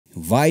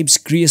Vibes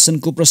creation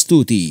को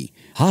प्रस्तुति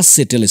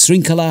हास्य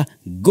टेलिश्रृंखला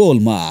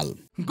गोलमाल।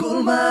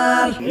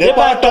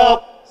 नेपाल टप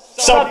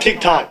सब ठीक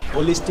ठाक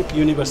होलिस्टिक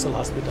युनिभर्सल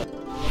हस्पिटल।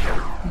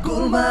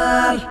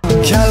 गोलमाल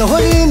ख्याल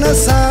होइन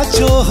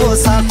साँचो हो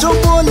साँचो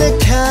बोले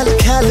ख्याल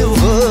ख्याल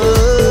हो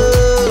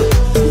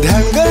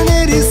ध्यान गर्ने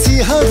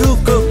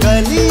ऋषिहरूको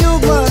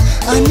कलियुगमा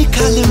अनि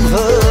कालिम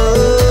हो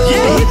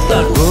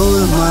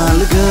गोलमाल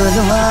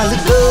गोलमाल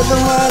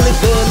गोलमाल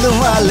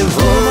गोलमाल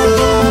हो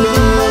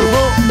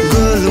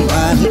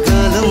गोलमाल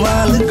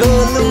गोलमाल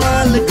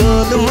गोलमाल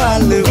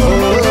गोलमाल हो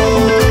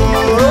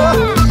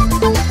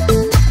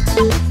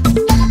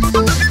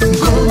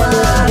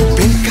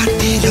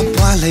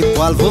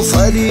पाल भो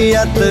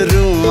फरियाद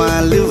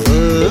रुमाल भो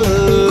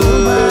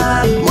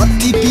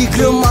मती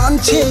बिग्रो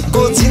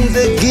मान्छेको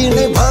जिन्दगी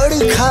नै भडी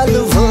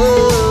खालु भो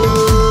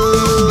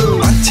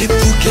मान्छे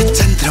पुगे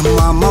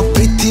चन्द्रमामा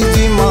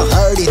पृथ्वीमा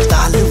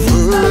हडिताल भो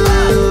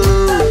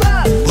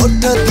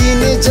भोट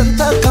दिने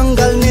जनता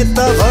कंगाल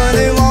नेता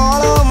भने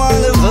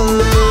माल भो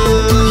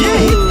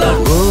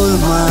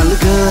गोलमाल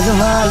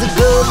गोलमाल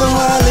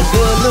गोलमाल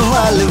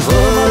गोलमाल भो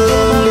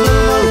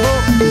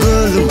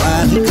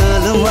गोलमाल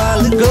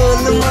गोलमाल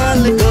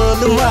गोलमाल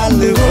गोलमाल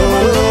हो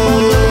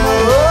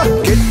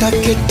केटा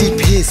केटी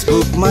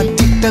फेसबुकमा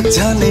टिकटक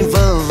झनै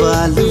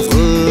बवाल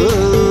हो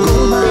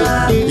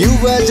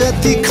युवा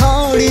जति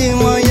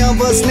खौडीमा यहाँ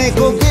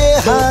बस्नेको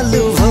बेहाल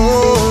हो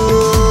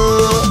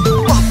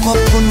पाप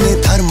पुण्य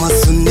धर्म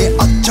सुन्ने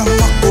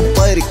अचम्मको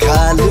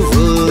पर्खाल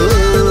हो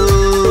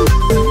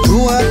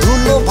धुवा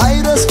धुलो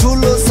भाइरस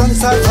ठुलो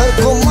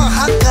संसारभरको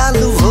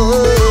महाकाल हो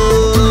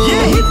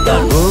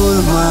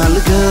गोलमाल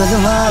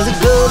गोलमाल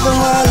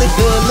गोलमाल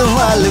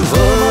गोलमाल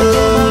हो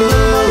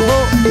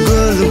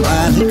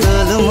गोलमाल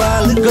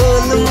गोलमाल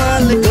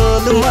गोलमाल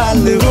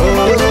गोलमाल हो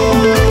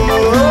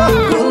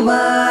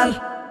गोलमाल।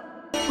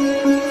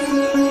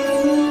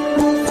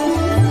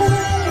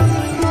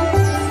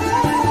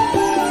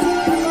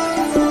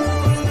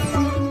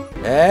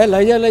 ए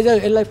लैजा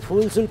यसलाई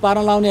फुलसुल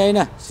पार्न लाउने होइन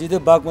सिधै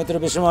बागमती र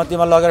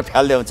विश्वमतीमा लगेर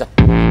फ्याल्दै हुन्छ।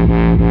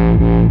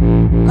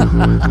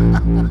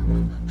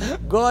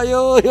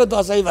 गयो यो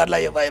दसैँ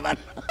भरलाई यो भाइमान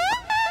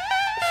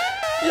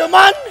यो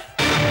मान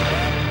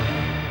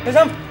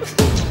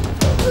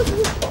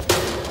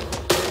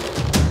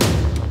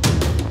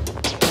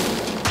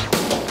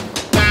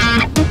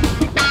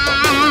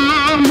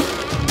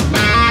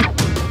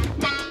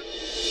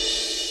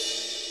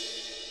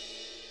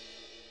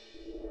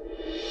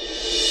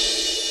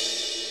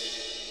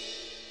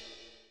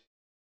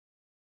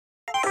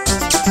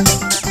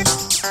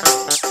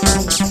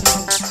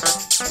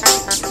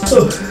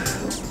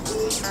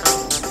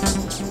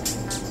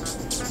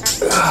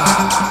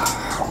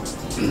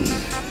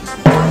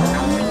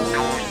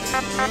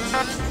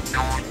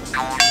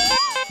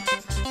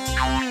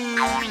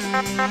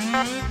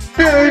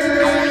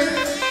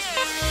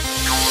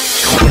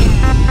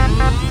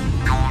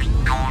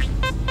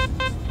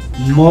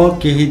म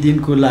केही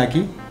दिनको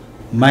लागि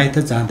माइत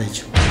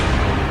जाँदैछु।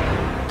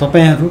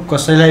 तपाईहरू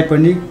कसैलाई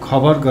पनि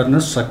खबर गर्न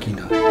सकिन,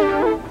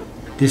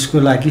 त्यसको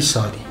लागि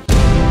सरी।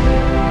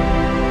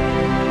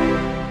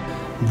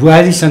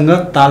 बुहारीसँग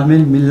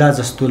तालमेल मिल्ला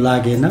जस्तो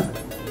लागेन,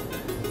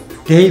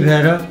 त्यही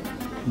भएर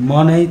म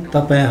नै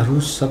तपाईहरू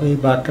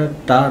सबैबाट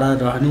टाढा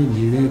रहने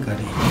निर्णय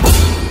गरेँ।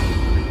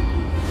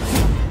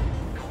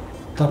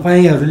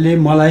 तपाईहरूले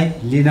मलाई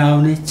लिन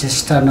आउने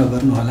चेष्टा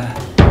नगर्नुहोला।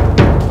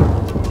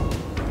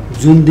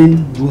 जुन दिन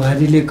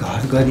बुहारीले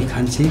घर गरी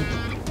खान्छे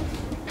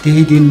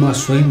त्यही दिन म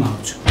स्वयं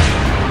आउँछु।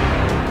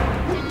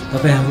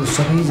 तपाईहरू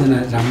सबैजना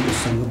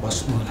राम्रोसँग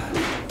बस्नुहोला।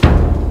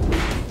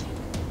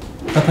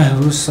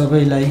 तपाईहरू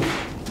सबैलाई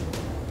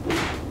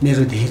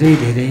मेरो धेरै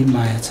धेरै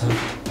माया छ।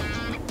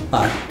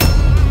 पार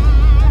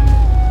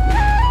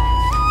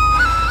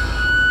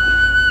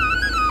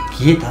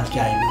के थाल्के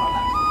आइनु होला।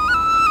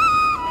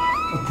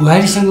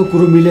 बुहारीसँग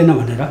कुरो मिलेन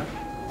भनेर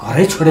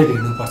घरै छोडेर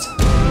हिँड्नुपर्छ।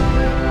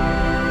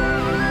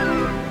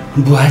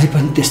 बुहारी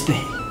पनि त्यस्तै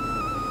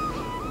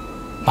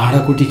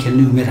भाँडाकुटी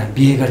खेल्ने उमेर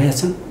बिहे गरेका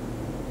छन्।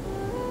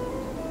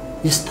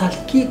 यस्ताले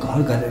के घर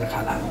गरेर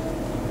खाला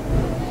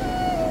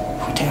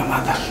फुटेका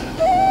माता।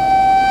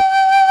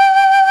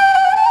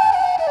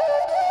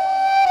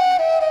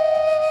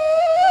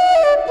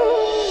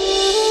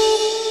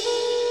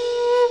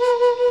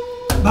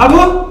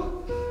 बाबु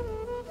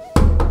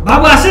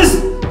बाबु आशिष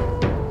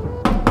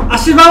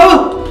आशिष बाबु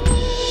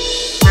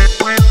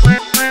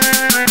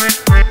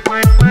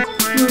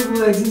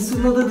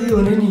सुन्न त दियो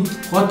भने नि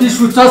कति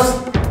सुत्छस्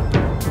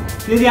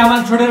फेरि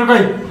आमाले छोडेर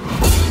गई।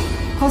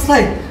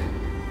 कसलाई?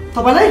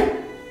 तपाईलाई?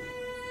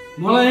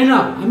 मलाई हैन,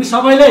 हामी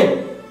सबैलाई।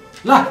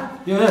 ल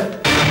यो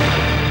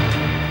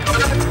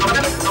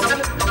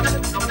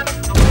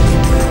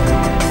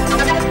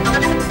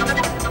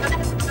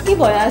के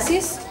भयो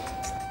आशिष?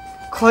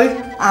 खै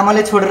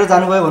आमाले छोडेर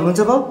जानुभयो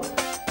भन्नुहुन्छ बाउ।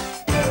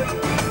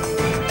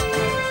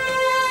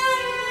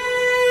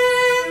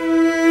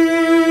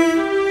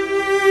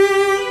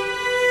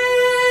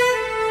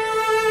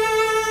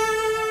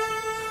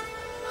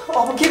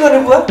 अब के गर्ने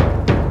बुवा?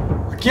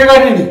 के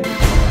गर्ने नि?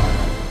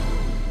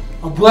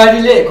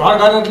 बुहारीले घर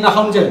गरेर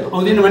नखाउनु चाहिँ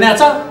आउँदिनु भनेको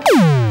छ।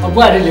 अब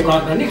बुहारीले घर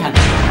गर्ने खाने।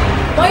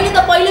 मैले त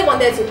पहिल्यै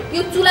भन्दैछु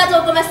यो चुला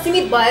चौकोमा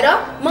सीमित भएर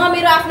म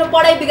मेरो आफ्नो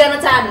पढाइ बिगार्न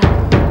चाहन्न।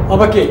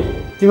 अब के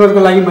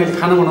तिमीहरूको लागि मैले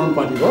खाना बनाउनु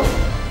पर्ने हो?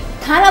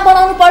 खाना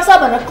बनाउनु पर्छ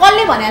भनेर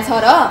कसले भनेको छ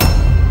र?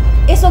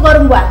 यसो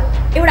गरौँ बुवा,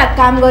 एउटा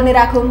काम गर्ने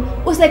राखौँ,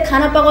 उसले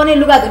खाना पकाउने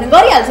लुगा धुने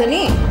गरिहाल्छ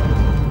नि।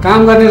 काम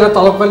गर्नेलाई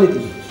तलब कसले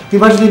दिने?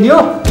 तिमीले दिने हो?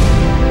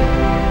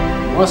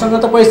 मसँग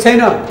त पैसा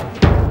छैन।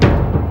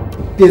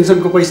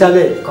 पेन्सनको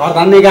पैसाले घर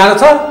धान्ने गाह्रो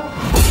छ।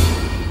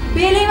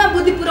 बेलैमा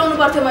बुद्धि पुर्याउनु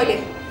पर्थ्यो। मैले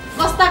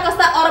कस्ता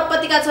कस्ता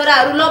अरबपतिका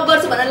छोराहरू लभ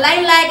गर्छु भनेर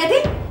लाइन लागेका थिए।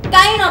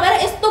 काहीँ नभएर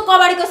यस्तो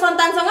कबाडीको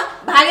सन्तानसँग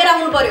भागेर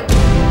आउनु पर्यो।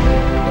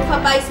 दुःख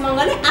पाइस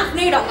मङ्गले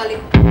आफ्नै ढङ्गले।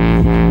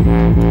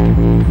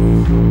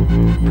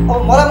 अब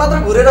मलाई मात्र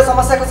घुरेर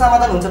समस्याको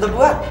समाधान हुन्छ त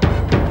बुवा?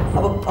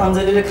 अब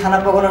अञ्जलीले खाना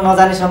पकाउन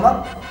नजानेसम्म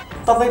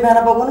तपाईँ बिहान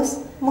पकाउनुहोस्,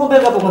 म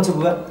बेलुका पकाउँछु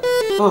बुवा।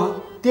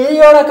 त्यही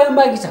एउटा काम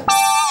बाँकी छ।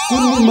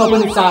 कुन दिन म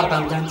पनि 4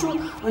 धाम जान्छु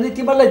अनि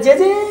तिमीहरूलाई जे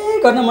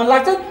गर्न मन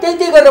लाग्छ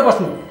त्यही गरेर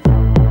बस्नु।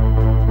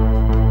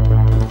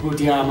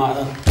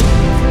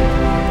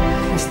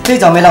 यस्तै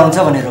झमेला हुन्छ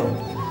भनेर हो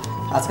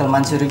आजकल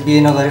मान्छेहरू बिहे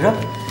नगरेर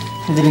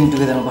लिभिङ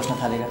टुगेदरमा बस्न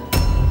थालेका।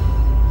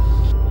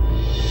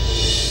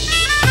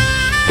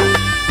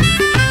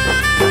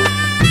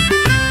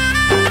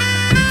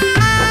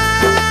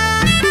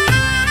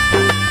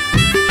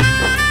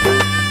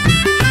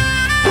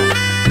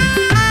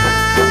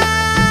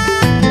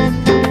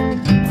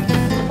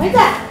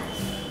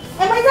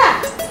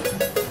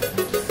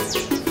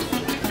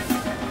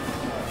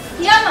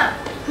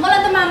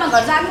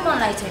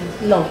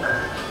 ल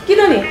किन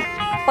नि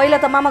पहिला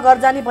त मामा घर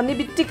जाने भन्ने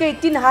बित्तिकै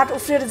 3 हात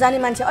उफ्रेर जाने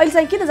मान्छे अहिले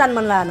चाहिँ किन जान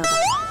मन लागेन त?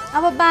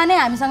 अब बाने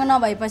हामीसँग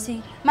नभएपछि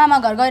मामा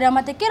घर गएर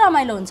मात्रै के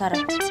रमाइलो हुन्छ र?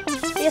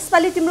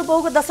 यसपालि तिम्रो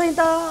बाउको दशैं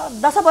त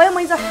दशा भयो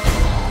मैजा।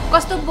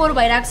 कस्तो बोर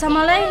भइरहेको छ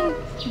मलाई।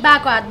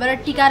 बाको हातबाट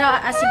टिका र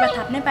आशीर्वाद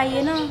थाप्नै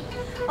पाइएन।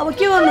 अब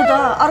के गर्नु त,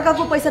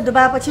 अर्काको पैसा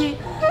डुबाएपछि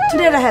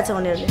छुटिरहेको छ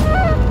उनीहरूले।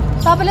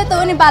 तपाईँले त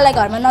हो नि बालाई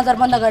घरमा नजर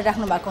बन्द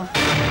गरिराख्नु भएको।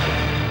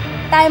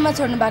 टाइममा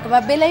छोड्नु भएको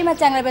भए बेलैमा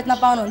च्याङ्ग्रा बेच्न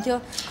पाउनुहुन्थ्यो।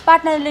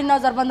 पार्टनरले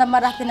नजर बन्दमा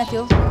राख्दैन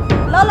थियो।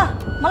 ल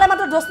मलाई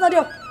मात्र दोष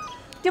नदियो।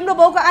 तिम्रो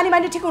बाउको आनी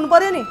बानी ठिक हुनु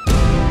पर्यो नि।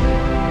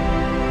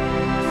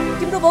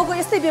 तिम्रो बाउको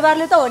यस्तै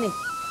व्यवहारले त हो नि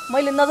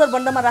मैले नजर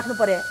बन्दमा राख्नु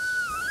पर्यो।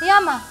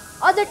 यामा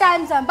अझै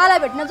टाइम छ, बालाई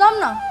भेट्न जाऊँ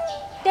न।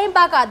 त्यही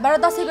बाको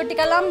हातबाट दसैँको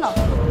टिका लाऊँ न।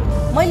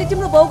 मैले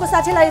तिम्रो बाउको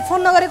साथीलाई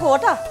फोन नगरेको हो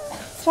त?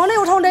 फोनै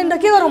उठाउँदैन त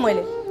के गरौँ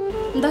मैले?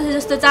 दसैँ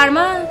जस्तो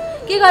चाडमा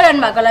के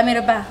गरिरहनु भएको होला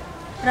मेरो बा?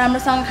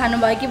 राम्रोसँग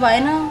खानुभयो कि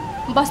भएन,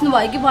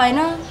 बस्नुभयो कि भएन?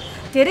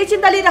 धेरै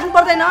चिन्ता लिइराख्नु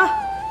पर्दैन।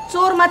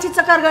 चोर माथि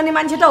चक्कर गर्ने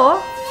मान्छे त हो,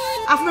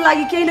 आफ्नो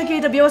लागि केही न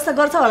केही त व्यवस्था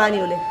गर्छ होला नि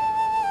उसले।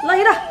 ल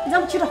हिँड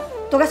जाऊ छिटो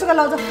ढोकासोका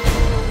लाउँछ।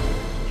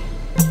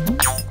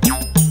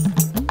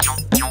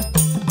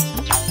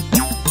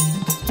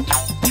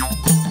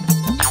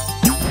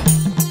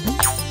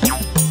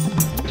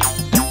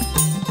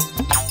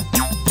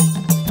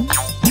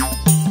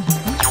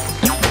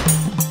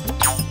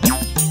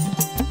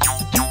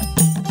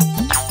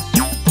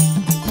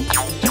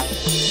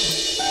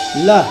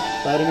 ल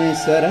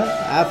परमेश्वर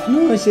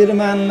आफ्नो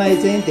श्रीमानलाई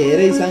चाहिँ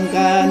धेरै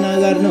शङ्का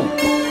नगर्नु,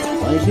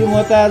 भैँसी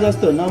मोटा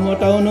जस्तो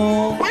नमोटाउनु,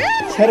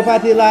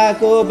 छेरपाती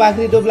लगाएको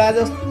बाख्री दुब्ला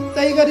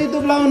जस्तै गरी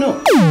दुब्लाउनु।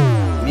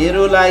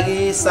 मेरो लागि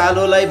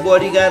सालोलाई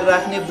बडीगार्ड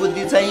राख्ने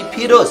बुद्धि चाहिँ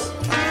फिरोस्।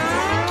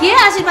 के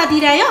आशीर्वाद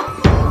दिइरायो?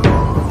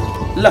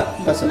 ल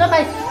बस ल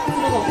भाइ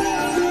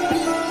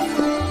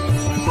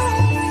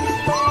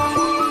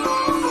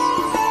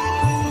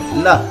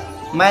ल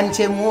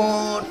मान्छे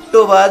मोटो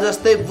भए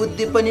जस्तै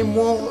बुद्धि पनि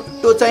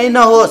मोटो चाहिँ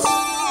नहोस्।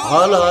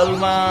 हल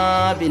हलमा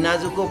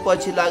भिनाजुको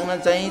पछि लाग्न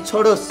चाहिँ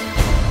छोडोस्।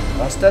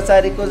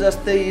 भ्रष्टाचारीको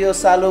जस्तै यो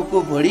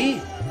सालोको भुँडी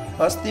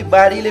अस्ति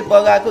बाढीले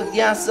बगाएको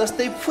ग्यास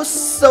जस्तै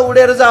फुस्स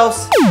उडेर जाओस्।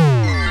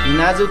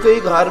 भिनाजुकै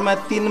घरमा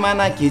 3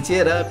 माना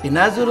खिचेर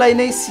भिनाजुलाई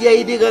नै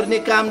सिआइडी गर्ने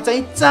काम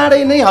चाहिँ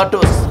चाँडै नै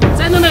हटोस्।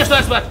 छैन न यस्तो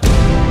आशीर्वाद।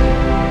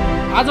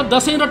 आज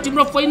दसैँ र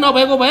तिम्रो पै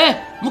नभएको भए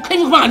मुखै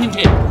मुखमा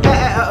हानिन्थे।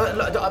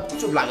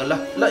 चुप लाग ल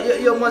ल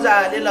यो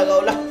मजाले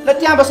लगाऊ ल ल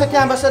त्यहाँ बस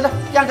ल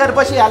त्यहाँ गएर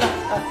बसिहाल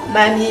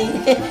नानी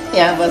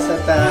यहाँ बस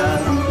त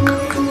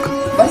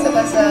बस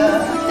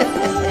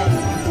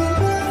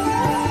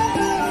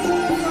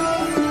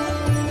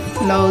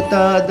लौ त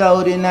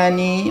दौरी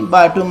नानी।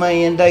 बाटोमा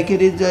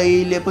हिँड्दाखेरि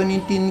जहिले पनि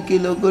 3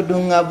 किलोको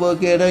ढुङ्गा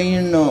बोकेर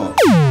हिँड्नु।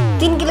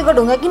 3 किलोको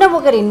ढुङ्गा किन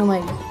बोकेर हिँड्नु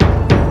मैले?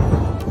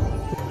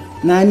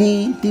 नानी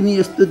तिमी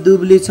यस्तो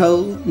दुब्ली छौ,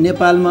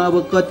 नेपालमा अब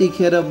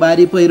कतिखेर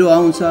बारी पहिरो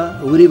आउँछ,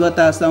 हुरी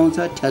बतास आउँछ,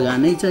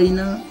 ठेगानै छैन।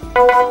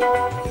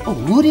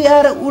 हुरी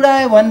आएर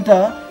उडायो भने त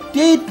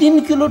त्यही 3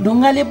 किलो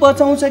ढुङ्गाले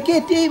बचाउँछ के?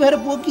 त्यही भएर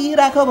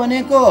बोकिराख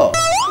भनेको।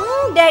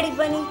 ड्याडी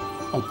पनि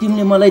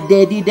तिमीले मलाई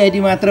ड्याडी ड्याडी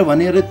मात्र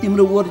भनेर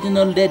तिम्रो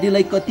ओरिजिनल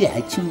ड्याडीलाई कति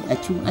ह्याछौँ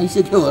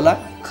आइसक्यो होला।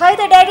 खै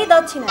त ड्याडी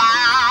दक्षिणा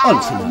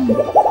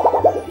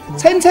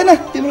छैन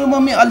तिम्रो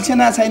मम्मी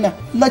अल्छिना छैन,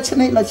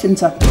 लक्षणै लक्षण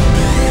छ।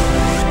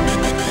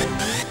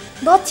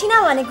 दक्षिणा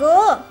भनेको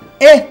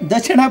ए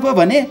दक्षिणा पो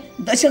भने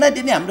दक्षिणा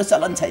दिने हाम्रो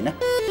चलन छैन।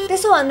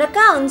 त्यसो भनेर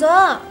कहाँ हुन्छ?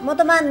 म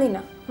त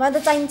मान्दिनँ। मलाई त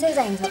चाहिन्छै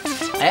चाहिन्छ।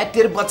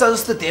 तेरो बच्चा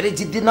जस्तो धेरै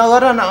जिद्दी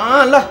नगर न।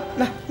 ल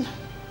ल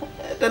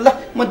ल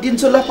म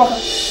दिन्छु ल पका।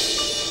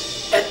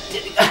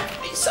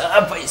 पैसा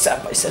पैसा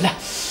पैसा ल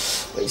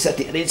पैसा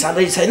धेरै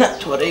छँदै छैन,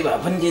 थोरै भए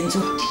पनि दिन्छु।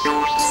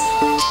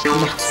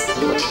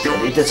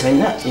 धेरै त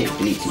छैन, एक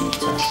दुई तिन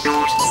चार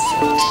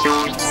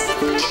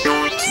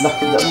ल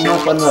जम्मा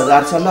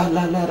 15,000 छ। ल ल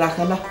ल राख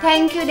ल।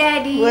 Thank you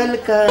daddy.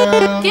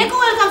 वेलकम। के को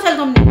वेलकम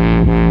सेलकम नि?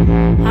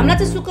 हामीलाई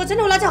चाहिँ सुक्को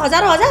छैन, उसलाई चाहिँ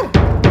हजार हजार।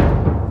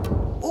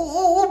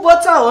 ऊ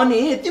बच्चा हो नि,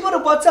 तिम्रो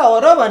बच्चा हो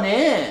र भने।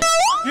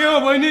 के हो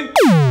बहिनी,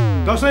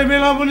 दसैँ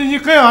बेला पनि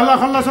निकै हल्ला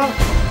खल्ला छ।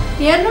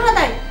 हेर्नु न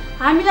दाइ,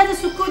 हामीलाई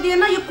चाहिँ सुक्को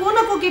दिएन, यो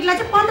कोनको केटलाई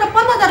चाहिँ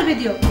 15,000 रुपियाँ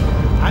दियो।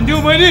 हान्दिउ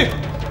बहिनी,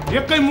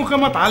 एकै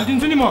मुखमा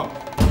हालिदिन्छु नि म।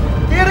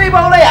 तेरै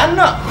बाउलाई हान्न,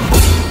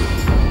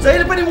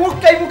 जहिले पनि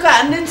मुखै मुख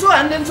हानिदिन्छु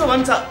हानिदिन्छु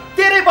भन्छ।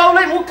 तेरै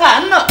बाउलाई मुख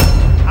हान्न।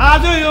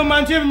 आज यो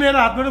मान्छे मेरो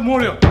हातबाट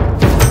मोड्यो।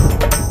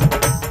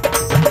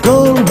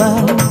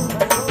 गोलमाल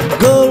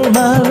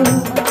गोलमाल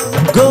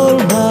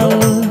गोलमाल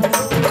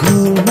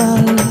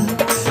गोलमाल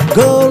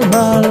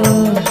गोलमाल।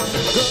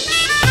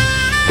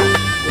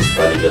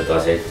 यसपालिको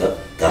दसैँ त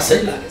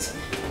दसैँ लागेछ।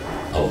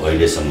 अब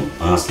अहिलेसम्म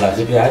 5 लाख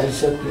रुपियाँ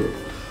आइसक्यो।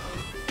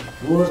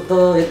 पोहोर त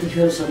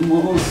यतिखेरसम्म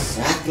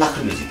 7 लाख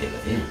रुपियाँ जितेको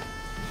थिएँ।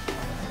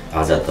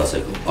 आज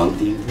दसैँको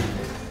अन्तिम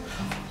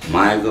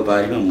मायाको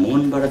बारेमा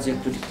मनबाट चाहिँ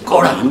एकचोटि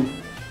कौडा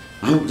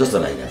हानु जस्तो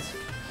लागिरहेछ।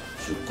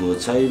 सुक्को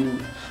छैन।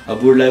 अब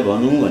बुढलाई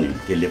भनौँ भने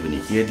त्यसले पनि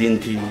के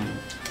दिन्थ्यो,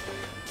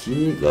 के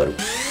गरौँ।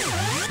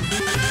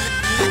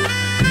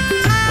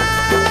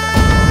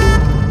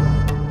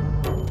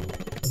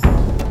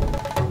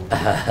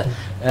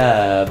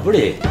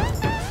 बुढी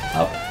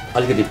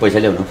अलिकति पैसा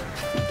ल्याउनु।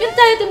 किन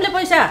चाहियो तिमीले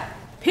पैसा?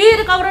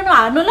 फेरि कौरानो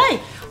हार्नुलाई?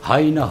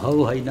 होइन हौ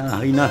होइन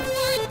होइन,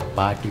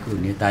 पार्टीको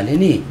नेताले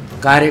नि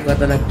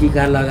कार्यकर्तालाई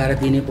टिका लगाएर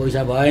दिने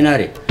पैसा भएन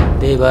अरे,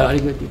 त्यही भएर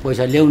अलिकति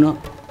पैसा ल्याउन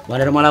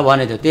भनेर मलाई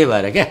भनेको थियो। त्यही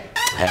भएर क्या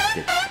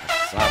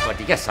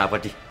सापट्टि क्या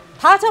सापट्टि।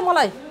 थाहा छ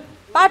मलाई,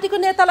 पार्टीको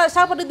नेतालाई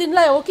सापट्टि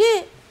दिनलाई हो कि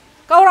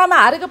कौडामा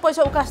हारेको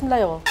पैसा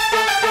उकास्नुलाई हो?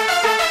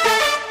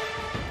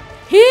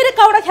 फेरि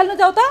कौडा खेल्नु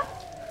जाऊ त,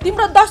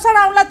 तिम्रो 10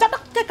 राउन्डलाई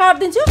चटक्कै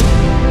काटिदिन्छु।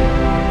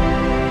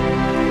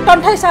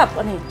 टन्ठाई साप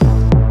अनि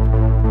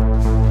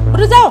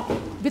बरु जाऊ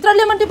भित्र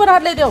लेमन टी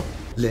बनाएर ल्याइदेऊ।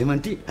 लेमन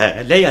टी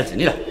ल्याइहाल्छु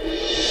नि ल।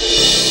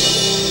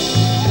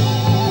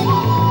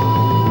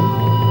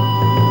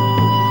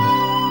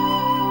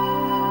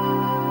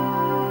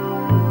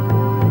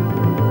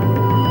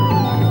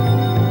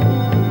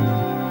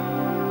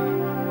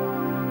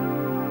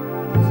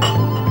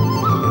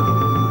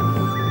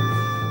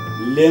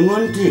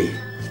 लेमन टी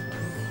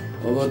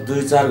अब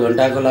 2-4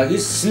 घन्टाको लागि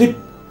स्लिप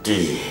टी।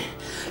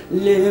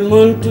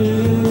 लेमन टी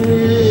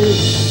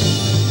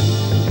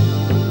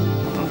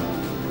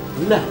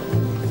ल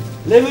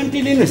लेमन टी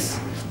लिनुहोस्।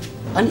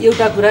 अनि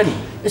एउटा कुरा नि,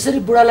 यसरी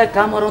बुढालाई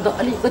काम गराउँदा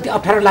अलिकति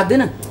अप्ठ्यारो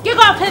लाग्दैन? के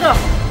को अप्ठ्यारो?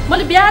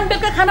 मैले बिहान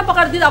बेलुका खाना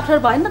पकाएर दिँदा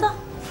अप्ठ्यारो भएन त?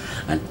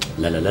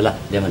 ल ल ल ल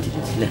लेमन टी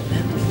ल।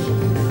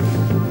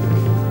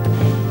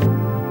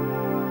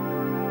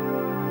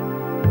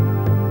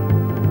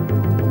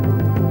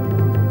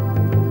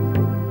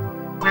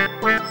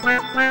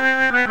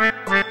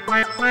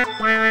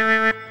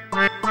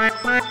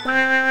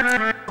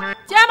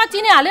 चियामा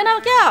चिनी हालेन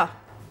क्या?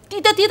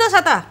 तितो तितो छ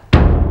त?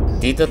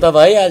 तितो त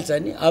भइहाल्छ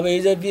नि। अब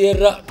हिजो बियर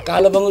र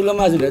कालो बङ्गुरको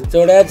मासुले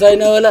चोडाएको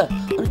छैन होला,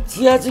 अनि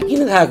चिया चाहिँ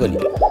किन खाएको नि?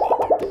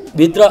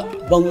 भित्र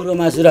बङ्गुरको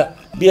मासु र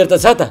बियर त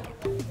छ त।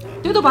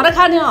 त्यो त भरे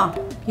खाने हो,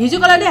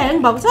 हिजोको लागि ह्याङ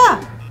भएको छ,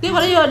 त्यही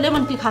भएर यो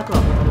लेमन टी खाएको।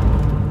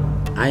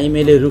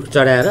 आइमेले रुख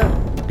चढाएर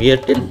बियर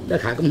टिल्ल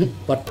खाएको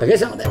पटक्कै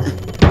सुहाउँदैन।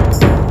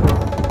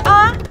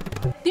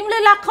 तिमीले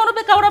लाखौँ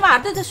रुपियाँ कौडामा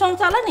हार्दै चाहिँ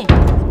सुहाउँछ होला नि?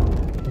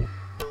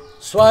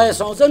 सुहाए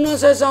सुहाउँछ,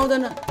 नसुहाए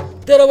सुहाउँदैन।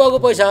 तेरो बाउको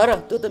पैसा हो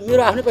र? त्यो त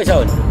मेरो आफ्नै पैसा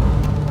हो नि।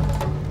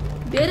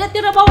 धेरै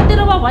तेरो बाउ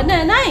भन्ने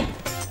होइन है।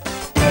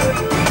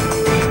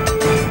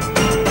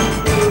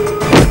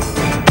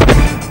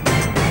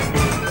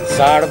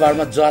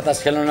 चाडबाडमा जुवातास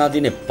खेल्न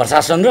नदिने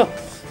प्रशासन र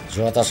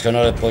जुवातास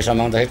खेल्नलाई पैसा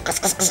माग्दाखेरि कस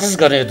कस कस कस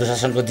गर्ने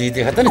दुशासनको दिदी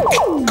देखा त नि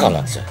दिक्क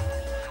लाग्छ।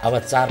 अब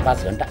 4-5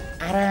 घन्टा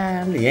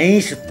आरामले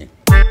यहीँ सुत्ने।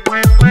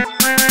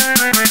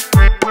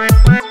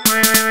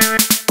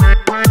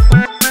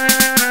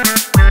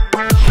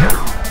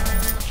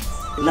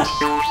 ल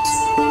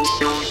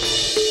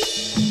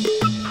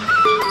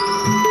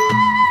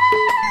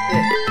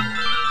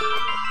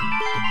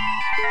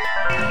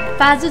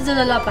पाजु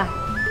जोजलपा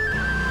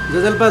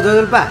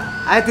जोजल्पा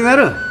आयो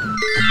तिमीहरू?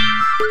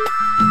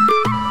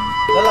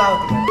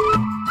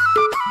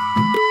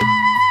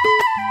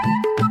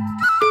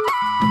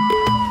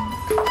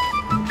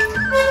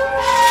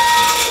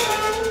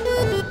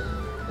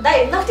 दाइ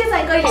नक्टे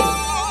चाहिँ कहिले?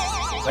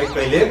 खै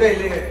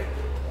कहिले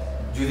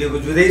जुदेको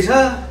जुदै छ।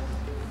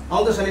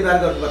 आउँदो शनिबार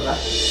गर्नुपर्ला।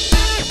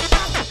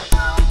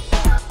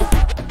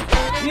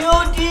 यो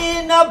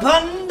दिन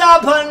भन्दा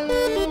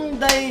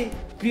भन्दै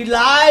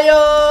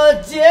पिलायो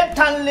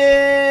जेठनले,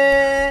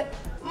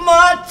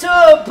 माछो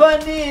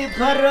पनि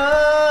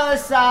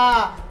भरोसा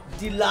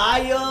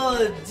दिलायो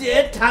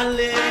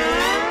जेठनले।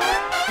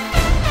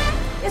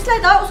 यसलाई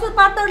त उसको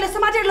पार्टनरले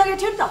समातेर लगेको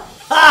थियो नि त।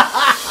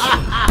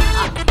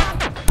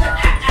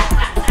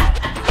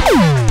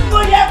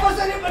 बुढिया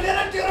कसरी भनेर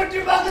तेरो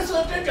टिपाको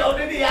सोच्ने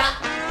ठाउँले नि या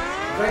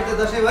खै त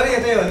दसैँभरि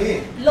यतै हो नि।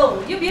 लो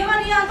यो बिहेमा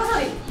नि यहाँ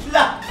कसरी ल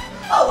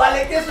अब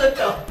उहाँले के सोध्छ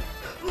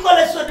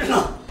मलाई सोध्नु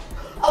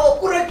अब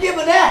कुरा के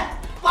भने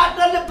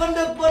पार्टनरले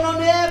बन्दुक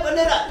बनाउने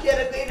भनेर लिएर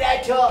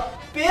गइरहेको थियो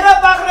पेरा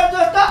बाख्रा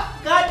जस्तो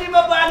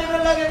घाँटीमा बाँधेर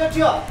लगेको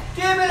थियो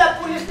त्यही बेला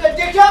पुलिसले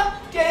देख्यो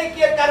त्यही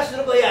केरकार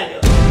सुरु भइहाल्यो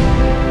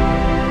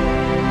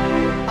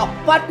अब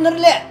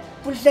पार्टनरले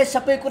पुलिसलाई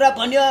सबै कुरा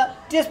भन्यो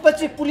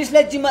त्यसपछि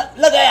पुलिसलाई जिम्मा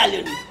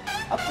लगाइहाल्यो नि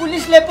अब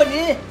पुलिसले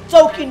पनि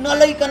चौकी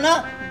नलैकन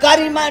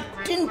गाडीमा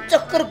 3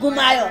 चक्कर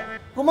घुमायो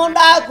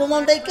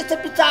घुमाउँदै के छ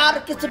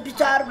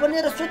विचार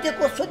भनेर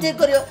सोचे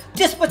गर्यो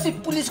त्यसपछि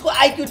पुलिसको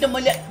आइक्यू त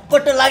मैले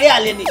पट्ट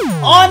लगाइहालेँ नि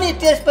अनि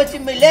त्यसपछि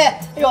मैले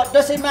यो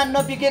दसैँमा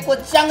नबिकेको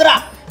च्याङ्रा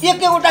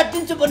एकवटा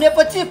दिन्छु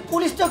भनेपछि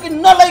पुलिस चौकी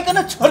नलैकन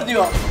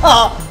छोडिदियो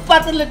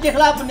पार्टनरले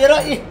देख्ला भनेर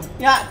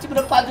यहाँ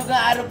तिम्रो पाजुमा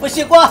आएर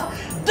बसेको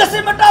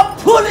दसैँमा त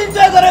फुल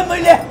इन्जोय गरेँ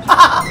मैले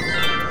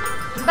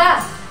बा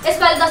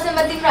यसपालि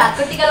दसैँमा तिम्रो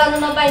हातको टिका लाउनु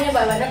नपाइने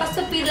भयो भने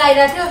कस्तो पिर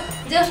लागिरहेको थियो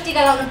जेस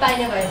टिका लाउनु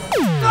पाइने भयो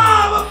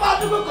अब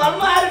पाजुको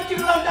घरमा आएर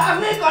टिका लाउनु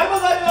आफ्नै घरमा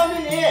गएर लाउने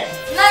नि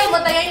नै म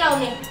त यही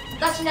लाउने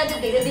दक्षिणा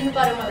चाहिँ धेरै दिनु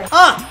पर्यो मलाई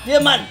हे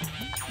मान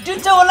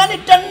दिन्छ होला नि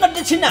टन्न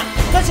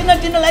दक्षिणा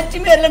दिनलाई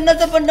तिमीहरूले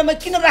नजरबन्दमा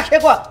किन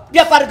राखेको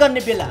व्यापार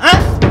गर्ने बेला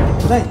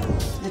भाइ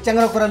यो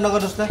च्याङ्ग्रो कुरा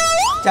नगर्नुहोस् त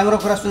च्याङ्ग्रो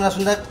कुरा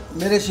सुन्दा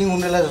मेरै सिङ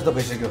उम्रेलाई जस्तो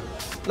भइसक्यो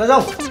ल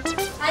जाउँ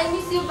आई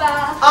मिस यु बा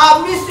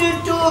मिस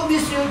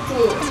यु टु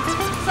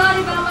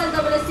सरी बा मैले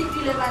तपाईँलाई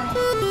सिक्रीले भने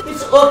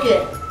इट्स ओके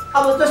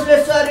अब जसले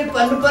सरी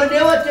भन्नुपर्ने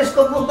हो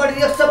त्यसको मुखबाट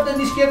एक शब्द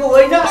निस्किएको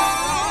होइन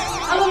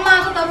अब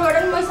माको तर्फबाट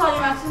पनि म सरी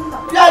माग्छु नि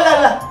त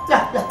ल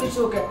इट्स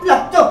ओके ल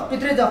जाऊ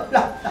भित्रै जाऊ ल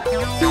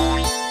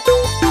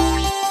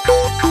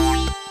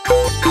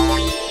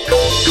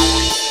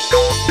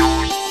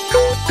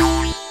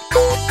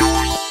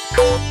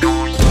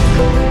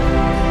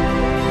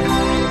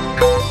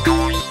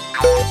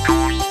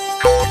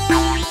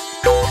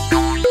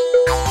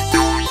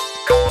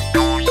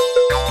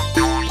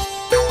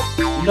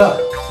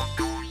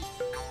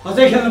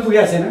अझै खेल्न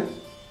पुगेको छैन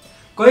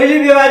कहिले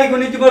व्यवहारिक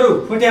नीति बरु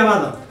फुट्यामा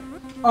त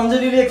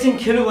अञ्जलीले एकछिन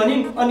खेलु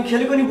भनिन् अनि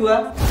खेलेको नि बुवा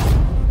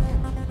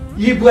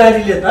यी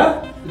बुहारीले त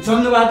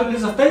जङ्गबहादुरले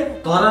जस्तै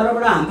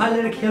धराबाट हाम्फा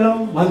लिएर खेलौँ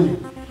भन्ने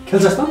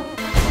खेल्छस् त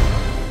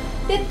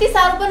त्यति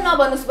साह्रो पनि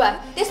नभन्नुस् बा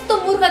त्यस्तो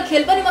मूर्ख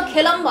खेल पनि म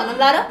खेलौँ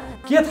भनौँला र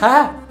के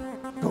थाहा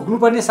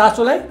ढोक्नुपर्ने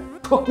सासूलाई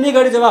ठोक्ने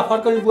गरी जवाफ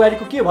फर्काउने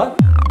बुहारीको के भयो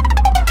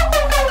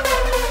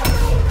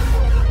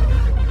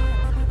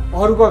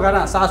अरूको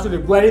घरमा सासूले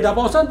बुहारी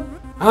दबाउँछन्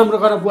हाम्रो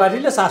घर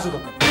बुहारीले सासू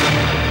दबाउँछ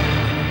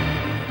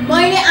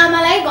मैले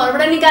आमालाई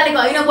घरबाट निकालेको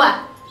होइन बुवा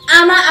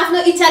आमा आफ्नो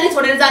इच्छाले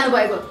छोडेर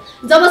जानुभएको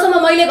जबसम्म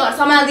मैले घर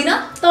सम्हाल्दिनँ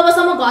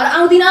तबसम्म घर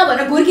आउँदिनँ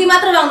भनेर घुर्की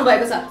मात्र लाउनु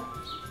भएको छ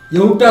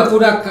एउटा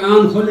कुरा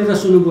कान खोलेर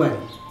सुन्नु बुहारी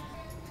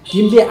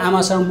तिमीले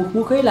आमासँग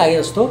मुखमुखै लागे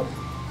जस्तो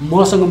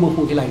मसँग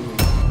मुखमुखी लाग्यो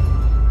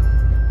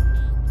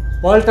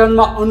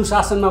पल्टनमा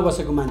अनुशासनमा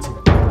बसेको मान्छे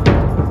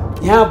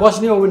यहाँ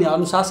बस्ने हो भने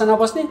अनुशासनमा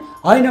बस्ने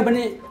होइन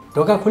भने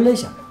ढोका खुल्लै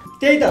छ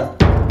त्यही त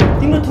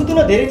तिम्रो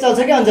थुतुनो धेरै चल्छ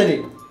क्या अञ्जली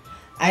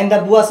आइन्दा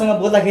बुवासँग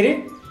बोल्दाखेरि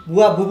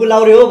बुवा बुबु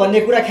लाउरे हो भन्ने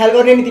कुरा ख्याल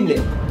गर्ने नि तिमीले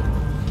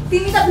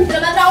तिमी त भित्र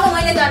मात्र आउन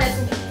मैले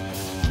जानेछु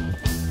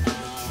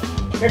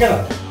केटा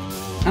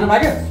खाना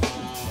भाग्यो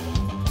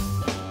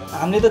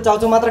हामीले त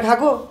चाउचाउ मात्र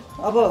खाएको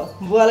अब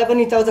बुवालाई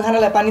पनि चाउचाउ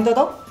खानालाई पानी त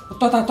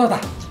तता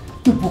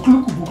त्यो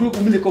भुक्लुक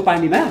उम्लेको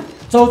पानीमा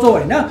चाउचाउ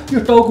होइन यो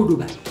टाउको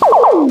डुबा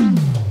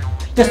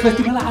त्यसपछि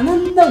तिमीलाई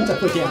आनन्द हुन्छ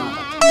कोटियामा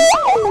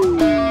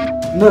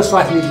न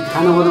स्वास्नीले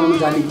खाना बनाउनु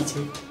जानेकी छे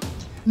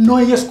न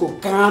यसको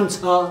काम छ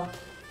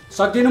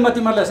सक्दिनँ म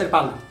तिमीहरूलाई यसरी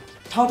पाल्न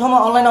ठाउँमा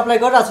अनलाइन अप्लाई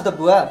गरिरहेको छु त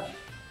बुवा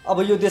अब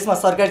यो देशमा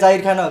सरकारी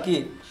जागिर खान कि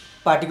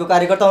पार्टीको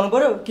कार्यकर्ता हुनु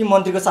पर्यो कि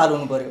मन्त्रीको साल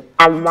हुनु पर्यो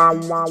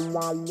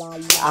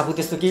आफू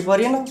त्यस्तो केही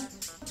परेन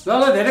ल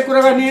धेरै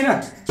कुरा गर्ने होइन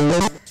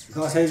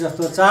दसैँ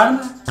जस्तो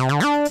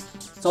चाडमा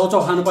चाउचाउ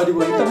खानु पर्यो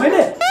भने त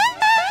मैले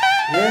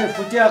ए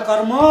फुटिया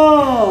कर्म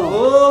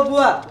हो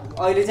बुवा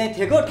अहिले चाहिँ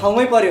थेको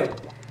ठाउँमै पर्यो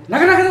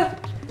नगर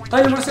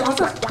तैँले मलाई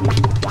आउँछ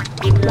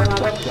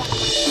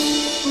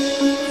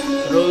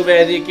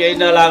रोगव्याधि केही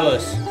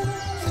नलागोस्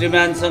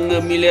श्रीमानसँग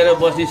मिलेर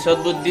बस्ने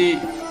सद्बुद्धि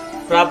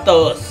प्राप्त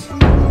होस्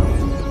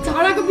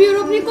झगडाको बिउ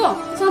रोप्नेको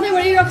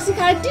सधैँभरि रक्सी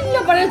खाएर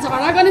टिल्लो परेर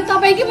झगडा गर्ने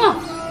तपाईँ कि म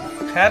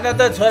खाना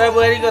त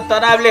छोराबुहारीको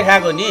तनावले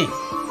खाएको नि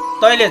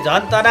तैँले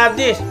झन् तनाव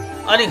दिइस्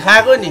अनि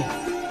खाएको नि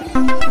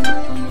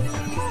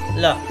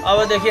ल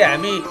अबदेखि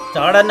हामी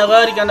झगडा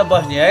नगरिकन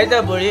बस्ने है त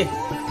बुढी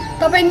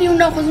तपाईँ न्यु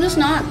नखोज्नुहोस्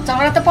न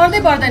झगडा त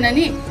पर्दैन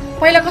नि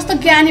पहिला कस्तो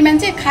ज्ञानी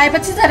मान्छे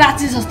खाएपछि त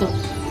राची जस्तो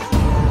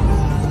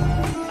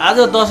आज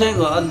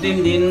दसैँको अन्तिम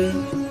दिन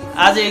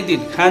आज एक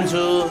दिन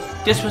खान्छु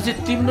त्यसपछि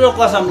तिम्रो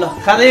कसम ल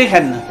खाँदै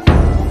खान्न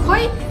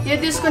खै यो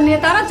देशको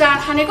नेता र जाँड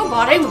खानेको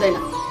भरै हुँदैन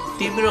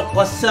तिम्रो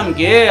कसम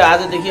के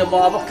आजदेखि म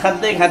अब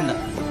खाँदै खान्न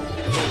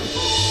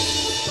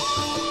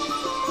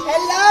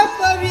हेलो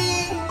बबी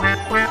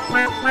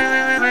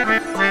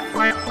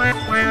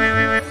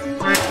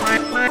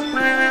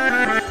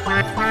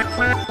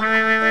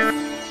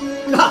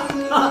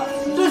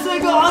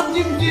दसैँको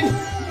अन्तिम दिन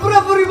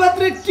पुरापुरी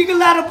मात्रै टिका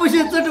लाएर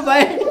पैसा चटु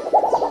भाइ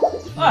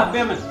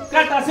बेमन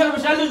कहाँ टाँसेर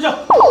बसिहाल्नु छ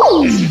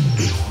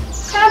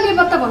कहाँ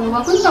बेपत्ता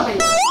भन्नुभएको नि तपाईँ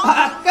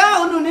कहाँ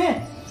हुनु नि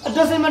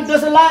दसैँमा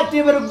दसैँ लाए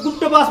त्यही भएर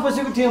गुप्तवास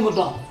बसेको थिएँ म त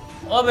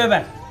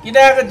बेमन किन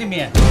आएको तिमी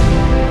यहाँ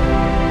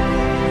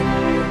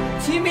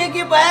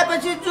छिमेकी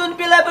भएपछि जुन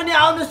बेला पनि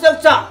आउनु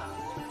सक्छ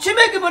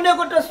छिमेकी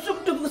भनेको त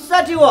सुकटुकको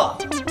साथी हो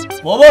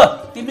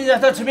तिमी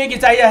जस्तो छिमेकी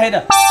चाहिएको छैन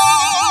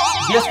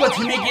देशको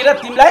छिमेकी र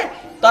तिमीलाई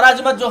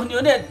तराजुमा जोख्ने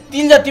हो भने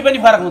तिल जति पनि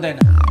फरक हुँदैन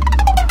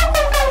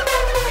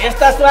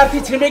यस्ता स्वार्थी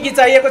छिमेकी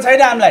चाहिएको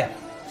छैन हामीलाई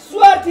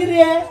स्वार्थी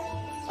रे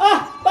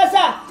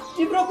बसा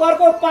तिम्रो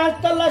घरको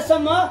 5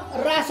 तल्लासम्म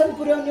रासन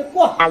पुर्याउने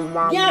को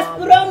ग्यास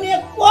पुर्याउने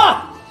को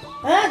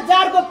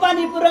जारको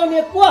पानी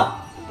पुर्याउने को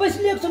पैसा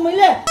लिएको छु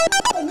मैले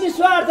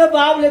निस्वार्थ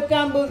भावले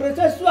काम गरिरहेछ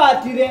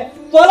स्वार्थी रे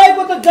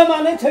तँलाईको त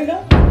जमानै छैन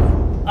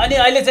अनि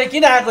अहिले चाहिँ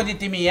किन आएको नि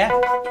तिमी यहाँ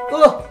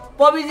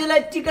पविजीलाई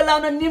टिका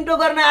लाउन निम्तो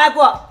गर्न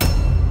आएको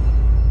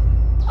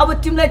अब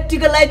तिमीलाई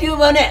टिका लगाइदियो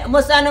भने म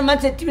सानो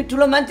मान्छे तिमी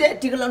ठुलो मान्छे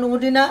टिका लाउनु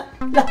हुँदैन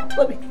ल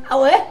पवि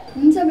आऊ है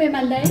हुन्छ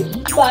बेमान दाइ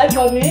बाई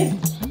पवि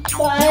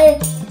बाई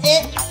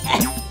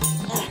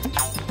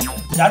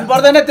जानु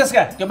पर्दैन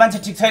त्यसका त्यो मान्छे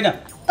ठिक छैन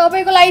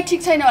तपाईँको लागि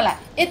ठिक छैन होला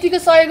यतिको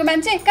सहयोग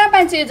मान्छे कहाँ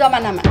पाइन्छ यो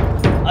जमानामा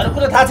अरू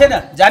कुरा थाहा छैन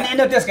जाने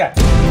होइन त्यसका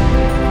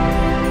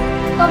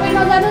तपाईँ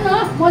नजानु न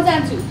म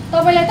जान्छु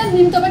तपाईँलाई त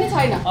निम्तो पनि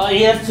छैन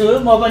हेर्छु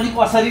म पनि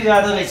कसरी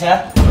जाँदो रहेछ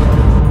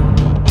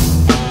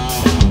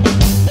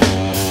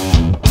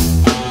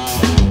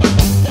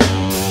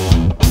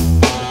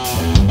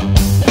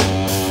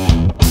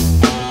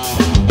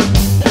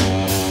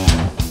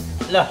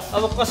ल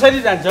अब कसरी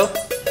जान्छौ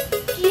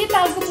के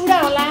तालको बुढा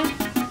होला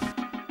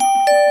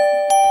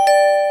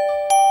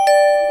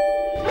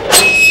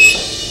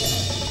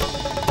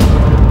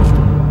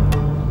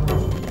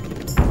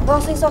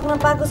दसैँ सक्न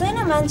पाएको छैन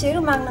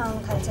मान्छेहरू माग्न आउनु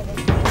थालिसके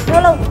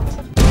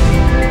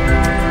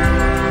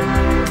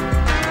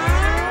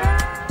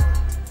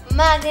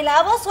माग्नेलाई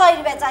अब 100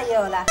 रुपियाँ चाहियो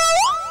होला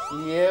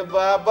ए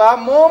बाबा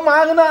म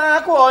माग्न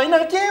आएको होइन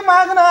के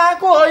माग्न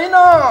आएको होइन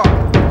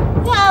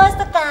यो आवाज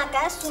त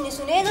कहाँ सुने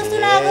जस्तो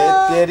लाग्यो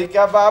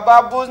तेरिका बाबा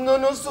बुझ्नु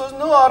न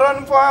सुझ्नु हरन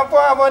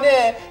पा भने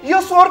यो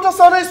स्वर त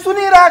सधैँ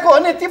सुनिरहेको हो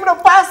नि तिम्रो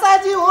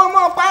पासाजी हो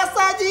म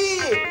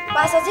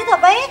पासाजी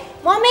तपाईँ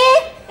मम्मी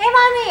ए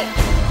मम्मी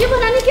के भयो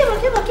नानी के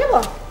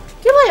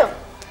भयो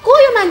को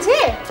यो मान्छे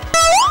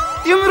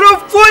तिम्रो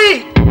कोही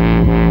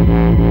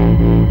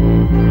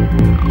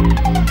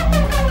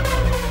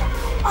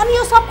अनि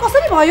यो सब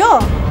कसरी भयो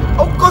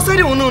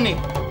कसरी हुनु नि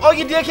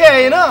अघि देखे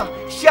हैन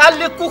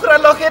स्यालले कुखुरा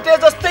लखेटे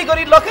जस्तै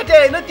गरी लखेटे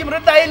हैन तिम्रो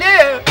दाइले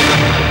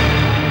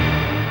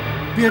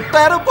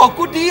भेट्टाएर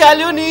भकुटी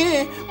हाल्यो नि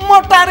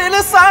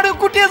मटारेले साडो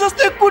कुटे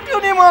जस्तै कुट्यो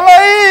नि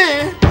मलाई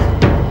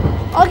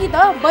अघि त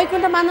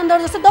बैकुण्ठ मानन्दर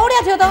जस्तो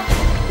दौड्या थियो त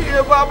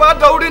ए बाबा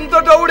दौडिन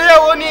त दौड्या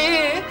हो नि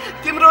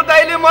तिम्रो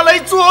दाइले मलाई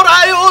चोर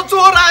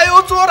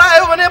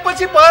आयो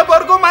भनेपछि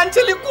भयभरको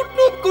मान्छेले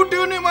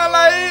कुट्यो नि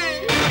मलाई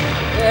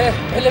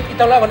मैले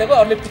पितौला भनेको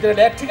अरूले पितौला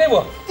ल्याए ठिकै भयो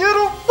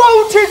तेरो बाउ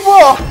ठिक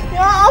भयो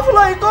यहाँ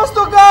आफूलाई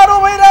कस्तो गाह्रो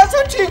भइरहेछ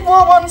ठिक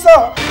भयो भन्छ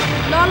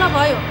ल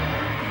भयो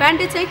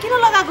ब्यान्डेज चाहिँ किन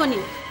लगाएको नि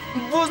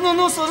बुझ्नु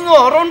नसुझ्नु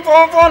हराउन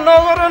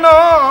नगर न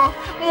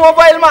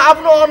मोबाइलमा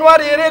आफ्नो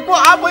अनुहार हेरेको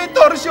आफै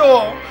तर्स्यो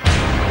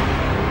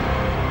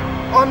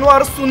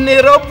अनुहार सुन्ने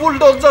र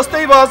बुलडोग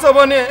जस्तै भएछ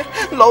भने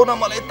लौ न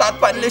मलाई तात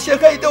पानीले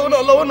सेकाइदेऊ न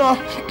लौ न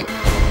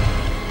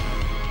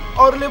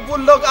अरूले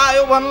बुलडोग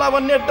आयो भन्ला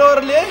भन्ने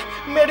डरले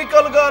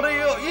मेडिकल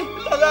गर्यो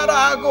लगाएर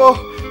आएको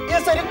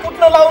यसरी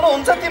कुट्न लाउनु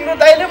हुन्छ तिम्रो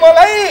दाइले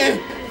मलाई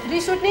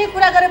रिस उठ्ने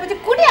कुरा गरेपछि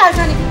कुटिहाल्छ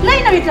नि लै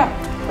न भित्र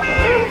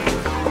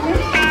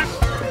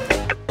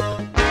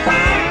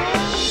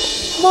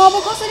म अब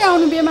कसरी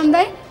आउनु बेमान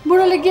दाइ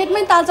बुढोले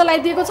गेटमै ताल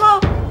चलाइदिएको छ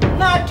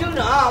नाच्यौ न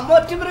म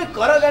तिम्रो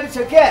घर अगाडि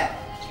छ के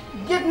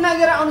गेट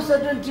नागेर आउनु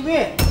सक्दैन तिमी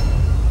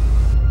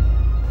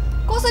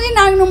कसरी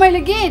नाग्नु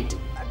मैले गेट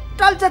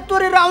तालचा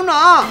तोडेर आउन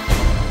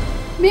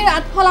मेरो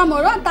हात फलाम हो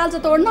र तालचा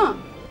तोड्न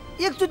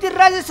एकचोटि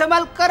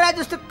राजेशपाल करा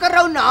जस्तो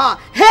कराउन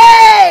हे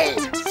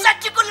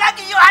सच्चीको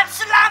लागि यो हात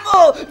सलाम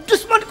हो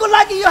दुश्मनको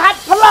लागि यो हात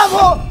फलाम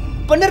हो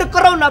भनेर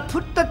कराउन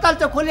फुट्ट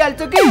तालचा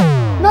खोलिहाल्छ कि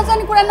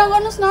नजाने कुरा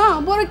नगर्नुस् न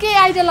बरु के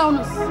आइडिया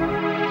लाउनुस्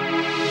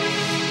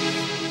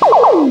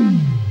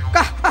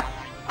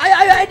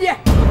आयो आइडिया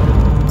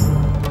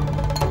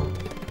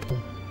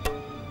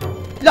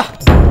ल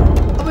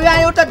अब यहाँ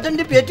एउटा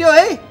डन्डी भेट्यो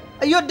है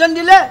यो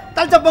डन्डीले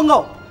तालचा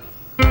बङ्गाउ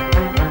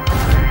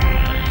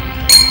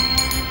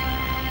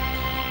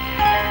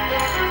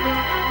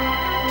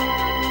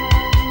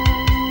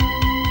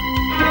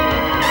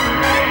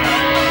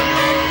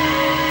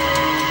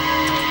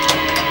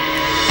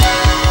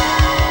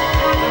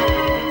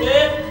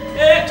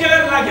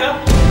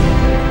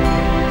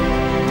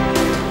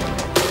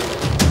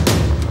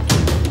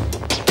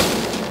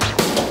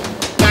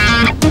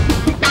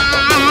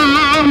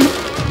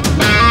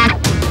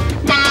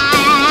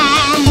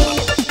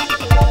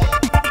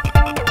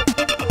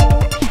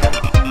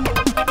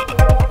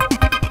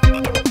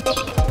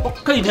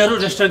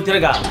मान्छेहरू रेस्टुरेन्टतिर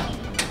गएको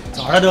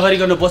झगडा डगरी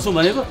गर्न बसौँ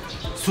भनेको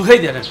सुखै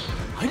दिएन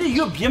होइन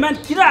यो बेमान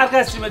किन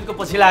अर्का श्रीमतीको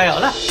पछि लाग्यो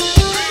होला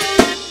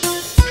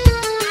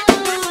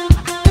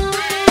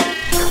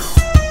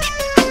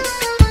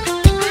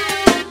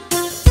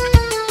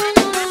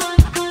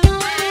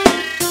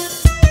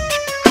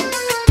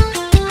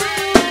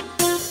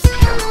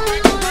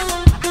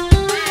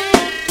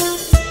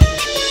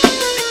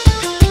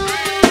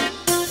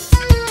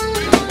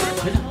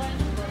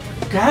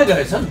कहाँ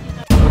गएछन्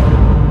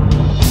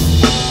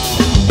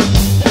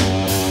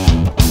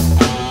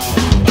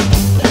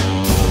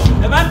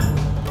बेमान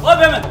ओ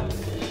बेमान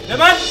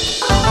बेमान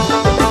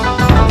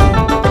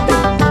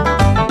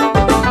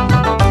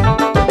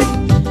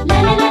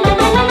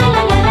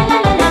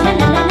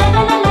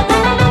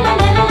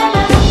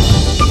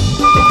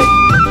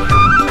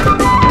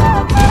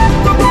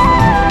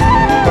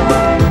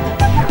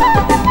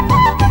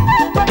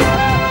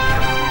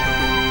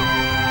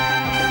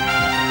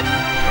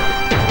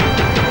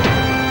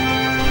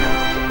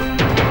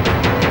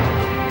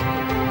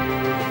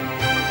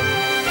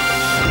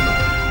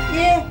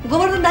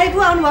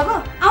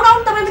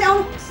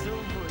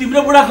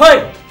तिम्रो बुढा खोइ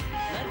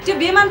त्यो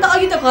बेमान त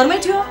अघि त घरमै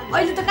थियो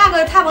अहिले त कहाँ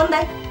गयो थाहा भयो नि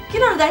दाइ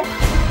किन र दाइ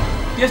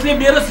त्यसले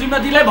मेरो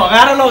श्रीमतीलाई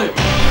भगाएर लग्यो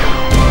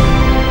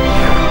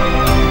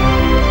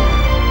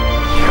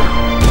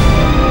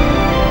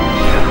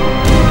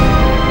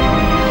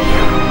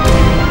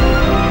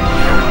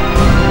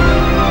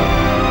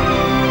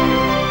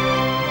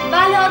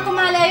बाले अर्को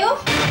माल ल्यायो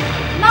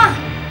मा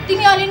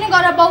तिमी अलि नै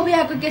गरेर बाउ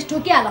बिहाको केस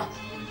ठोकिहाल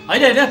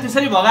होइन होइन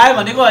त्यसरी भगायो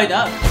भनेको होइन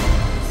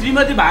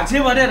श्रीमती भाग्छे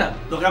भनेर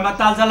ढोकामा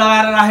तालचा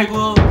लगाएर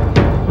राखेको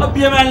अब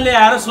बेमानले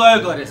आएर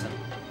सहयोग गरेछ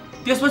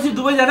त्यसपछि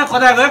दुवैजना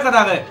कता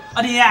गए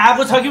अनि यहाँ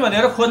आएको छ कि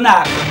भनेर खोज्न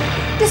आएको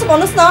त्यसो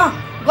भन्नुहोस् न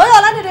गयो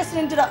होला नि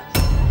रेस्टुरेन्टतिर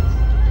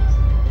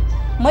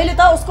मैले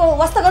त उसको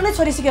वास्ता गर्नै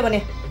छोडिसकेँ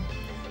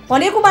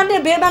भनेको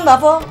मान्ने बेमान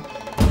भएको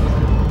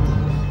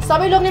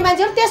सबै लोग्ने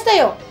मान्छेहरू त्यस्तै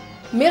हो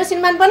मेरो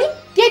श्रीमान पनि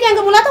त्यही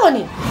ट्याङको मुला त हो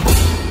नि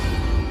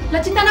ल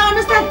चिन्ता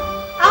नगर्नुहोस् त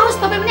आउनुहोस्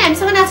तपाईँ पनि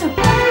हामीसँग नाचौँ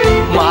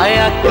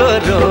मायाको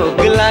रोग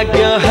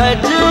लाग्यो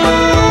हजुर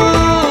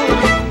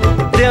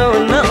देऊ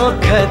न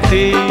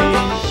ओखती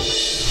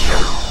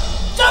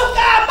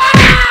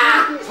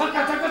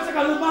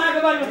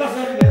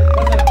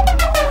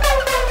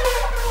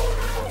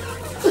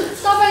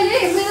तपाईँले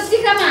मेरो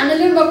तिखामा हान्न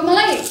ल्याउनु भएको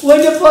मलाई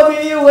होइन पबी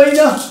होइन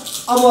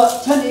अब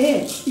छ नि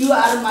you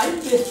are my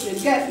best friend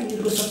क्या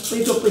यिनीहरूको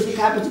सबैको पैसा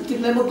खाएपछि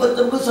तिमीलाई म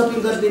गजबको सपिङ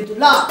गरिदिन्छु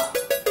ल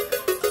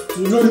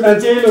लोन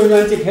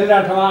मान्छे खेल्दा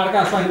ठाउँमा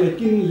अर्का स्वाइले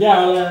किन ल्या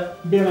होला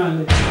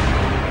बेमानले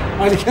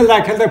अहिले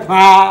खेल्दा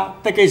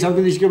फाट केही शब्द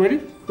निस्क्यो भने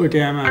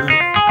फुटिया मादल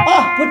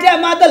फुटिया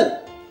मादल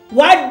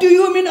वाट डु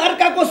यु मिन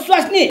अर्काको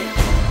स्वास्नी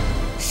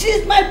C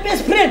is my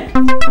best friend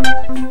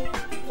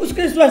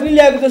उसकै स्वास्नी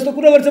ल्याएको जस्तो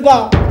कुरा गर्छ बा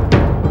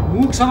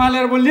मुख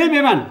सम्हालेर बोल्ने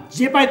बेमान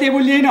जे पाए त्यही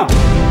बोल्ने होइन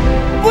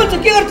बोल्छ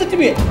के गर्छ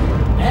तिमी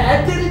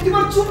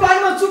तिम्रो चुप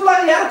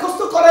लाग्यो यार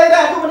कस्तो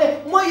कराइरहेको भने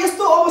म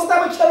यस्तो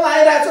अवस्थामा खेल्न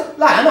आइरहेको छु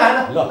ल हान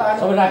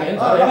सबै राखे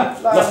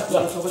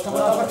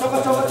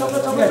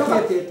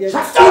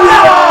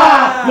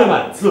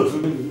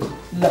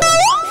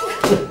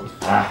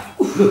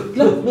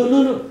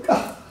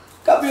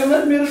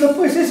मेरो त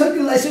पैसै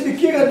सकिन लाइसक्यो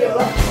के गर्ने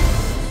होला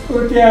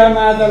फुटिया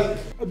मादल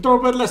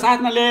द्रौपदीलाई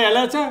साथमा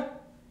ल्याइहालेछ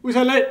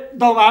उसैलाई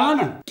दाउमा हाल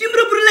न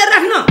तिम्रो बुढीलाई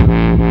राख्न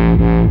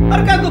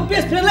अर्काको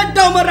बेस्ट फ्रेन्डलाई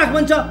डाउमा राख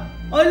भन्छ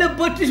अहिले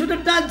 32वटा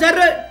डाँट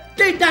झारेर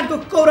त्यही डाँटको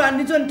कौरा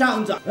हान्ने चाहिँ थाहा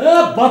हुन्छ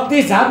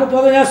 32 झार्नु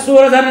पर्दैन यहाँ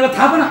 16 जनालाई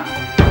थाहा पनि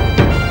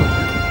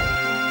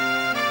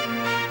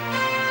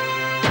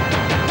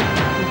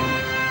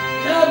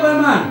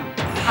बेमान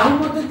आउनु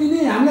मात्रै दिने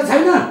हामीलाई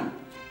छैन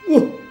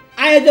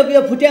आयोजक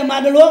यो फुटिया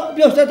मादल हो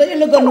व्यवस्था त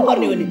यसले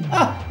गर्नुपर्ने हो नि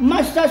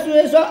माछा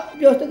सुएछ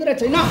व्यवस्था गरेको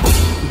छैन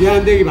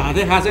बिहानदेखि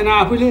भातै खाएको छैन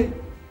आफूले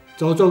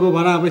चौचौको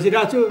बनाएर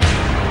बसिरहेको छु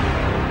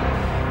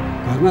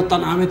घरमा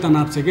तनावै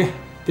तनाव छ क्या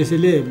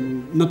त्यसैले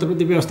नत्र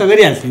त्यो व्यवस्था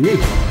गरिहाल्छु नि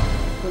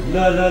ल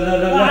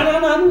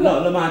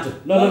माछु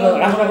ल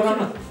राम्रो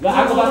ल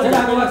आको बात छैन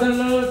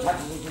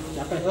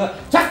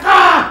छक्का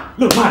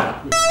ल मार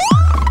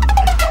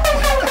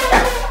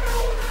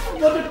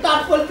म त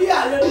टाटपल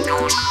दिइहाल्यो नि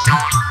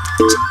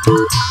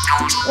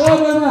ओ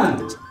बेमान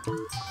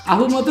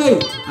आफू मात्रै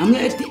हामी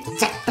यति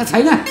चट्टा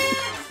छैन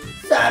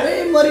साह्रै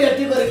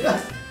मरिहट्टी गरेका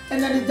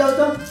नानी जाऊ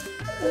त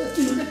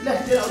तिमीले ग्लास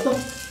लिएर आऊ त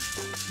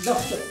ल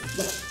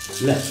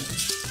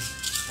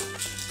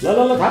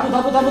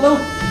थापु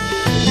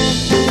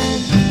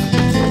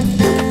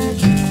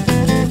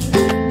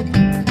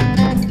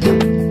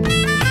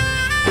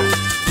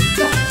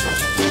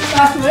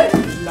लास्ट है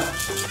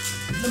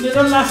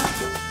मेरो लास्ट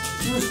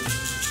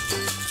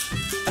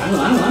हानु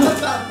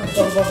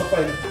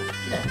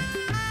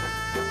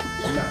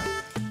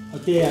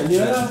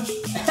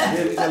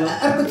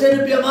अर्को चाहिँ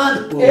बेमान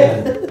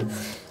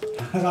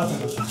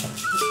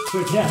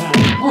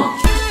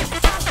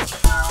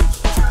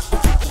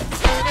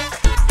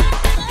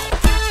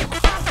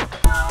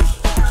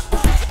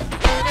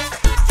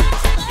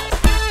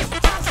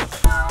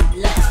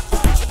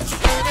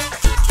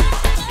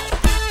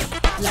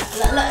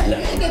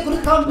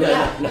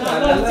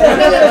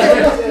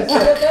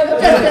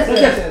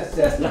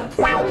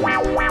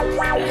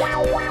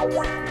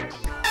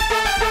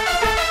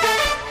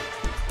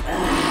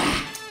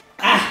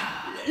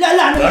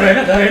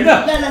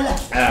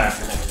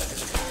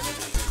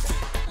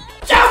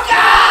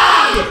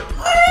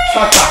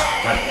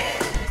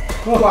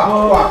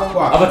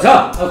अब छ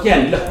अब के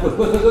हाल्ने ल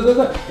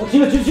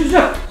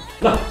छिटो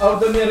ल अब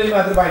त मेरै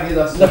मात्र बाँकी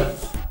जस्तो ल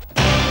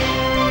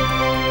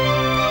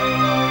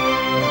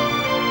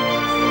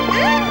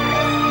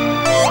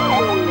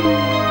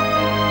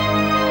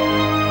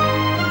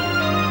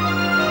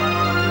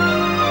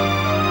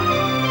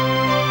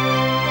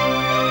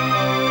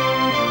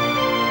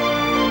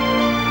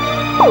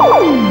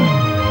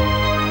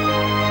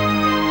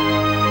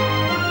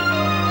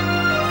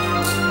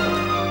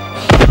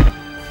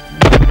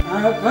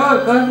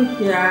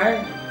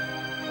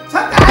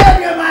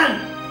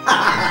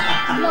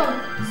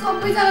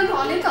सबैजना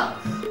ढले त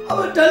अब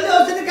डल्ले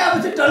औषधि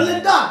खाएपछि डल्ले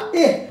त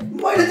ए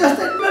मैले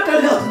जस्तै न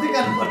डल्ले औषधि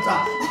खानुपर्छ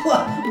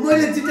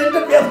मैले जितेँ त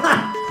बेमान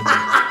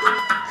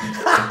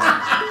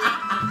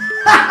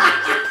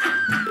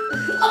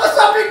अब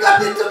सबै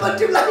गरिदिन्छु म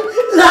तिमीलाई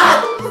ल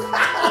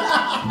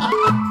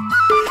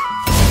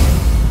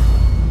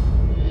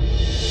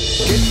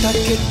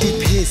केटी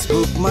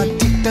फेसबुकमा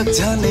टिकटक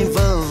झनै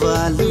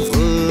बवालु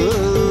हो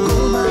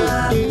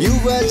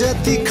युवा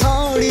जति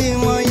खडी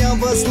माया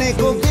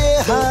बस्नेको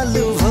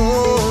बेहालु हो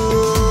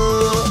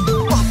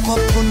पाप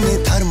पुण्य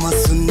धर्म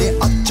सुन्ने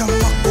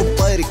अचम्मको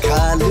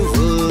पर्खालु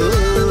हो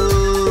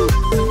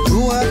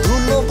धुवा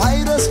धुलो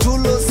भाइरस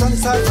ठुलो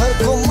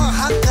संसारभरको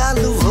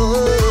महाकालु हो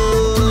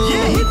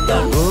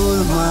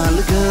गोलमाल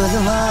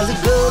गोलमाल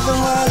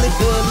गोलमाल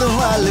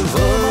गोलमाल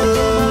हो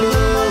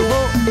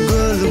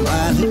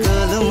गोलमाल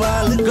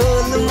गोलमाल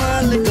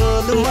गोलमाल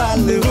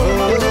गोलमाल हो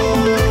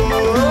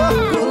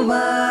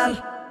गोलमाल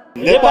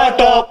नेपाल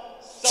टॉप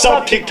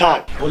सब ठीक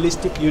ठाक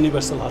holistic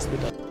universal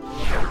hospital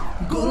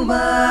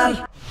Golmaal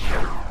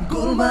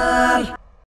Golmaal